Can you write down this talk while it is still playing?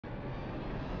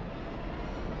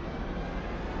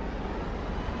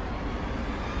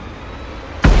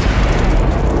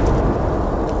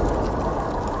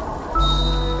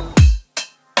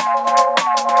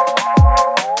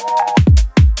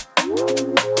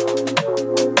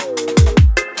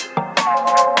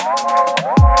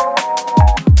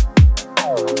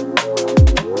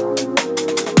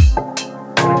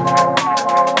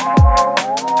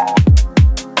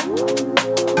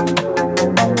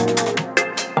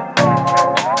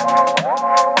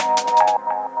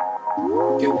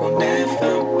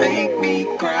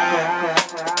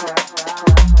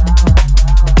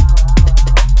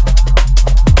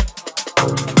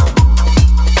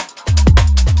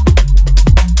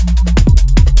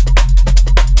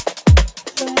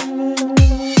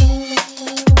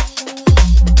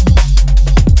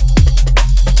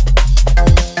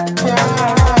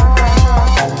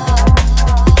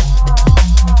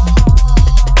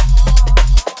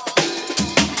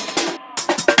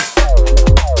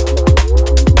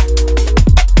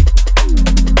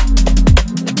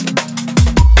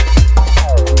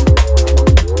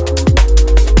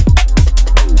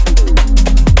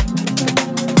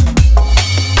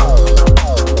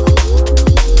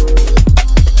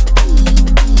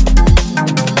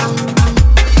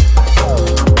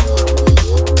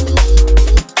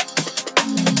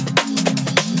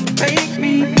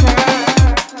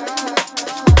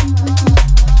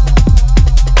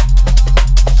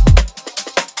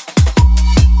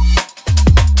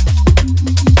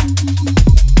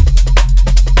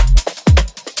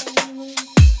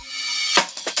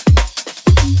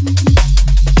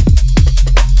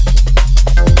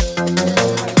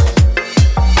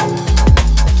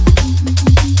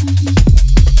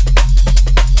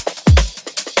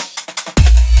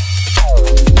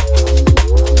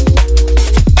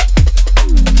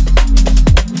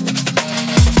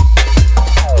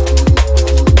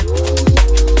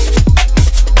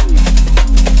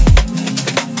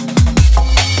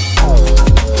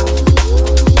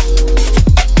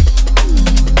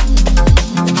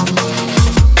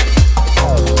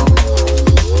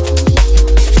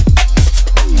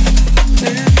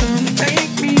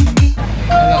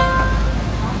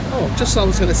else I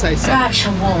was going to say ราช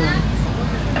วงศ์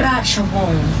ราชว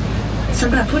งศ์ส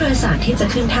ำหรับผู้โดยสารที่จะ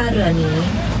ขึ้นท่าเรือนี้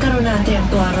กรุณาเตรียม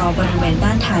ตัวรอบริเวณด้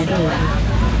านท้ายเรือ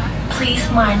Please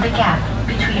mind the gap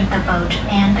between the boat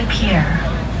and the pier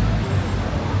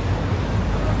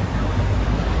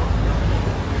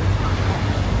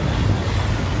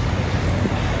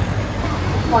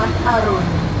Wat Arun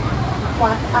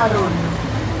Wat Arun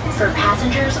For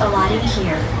passengers alighting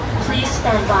here, please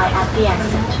stand by at the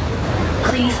exit.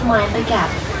 Please mind the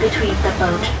gap between the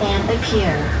boat and the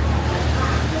pier.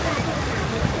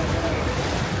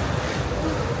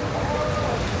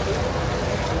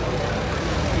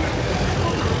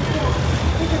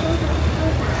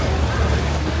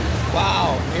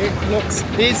 Wow, it looks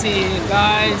busy,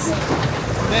 guys.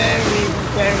 Very,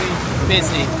 very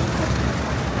busy.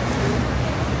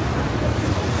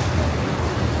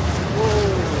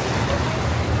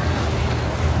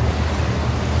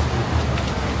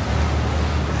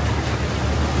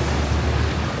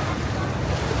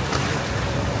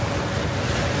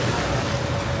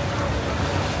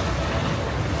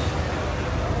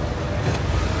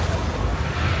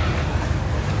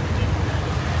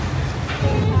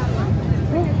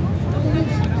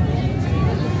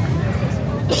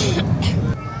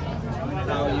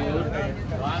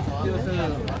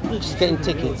 Just getting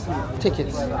tickets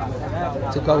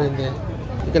to go in there.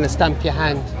 You're gonna stamp your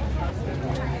hand.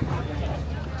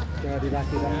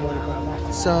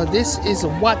 So this is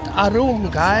Wat Arun,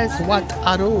 guys. Wat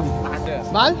Arun.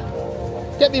 Mal,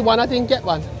 get me one. I didn't get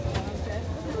one.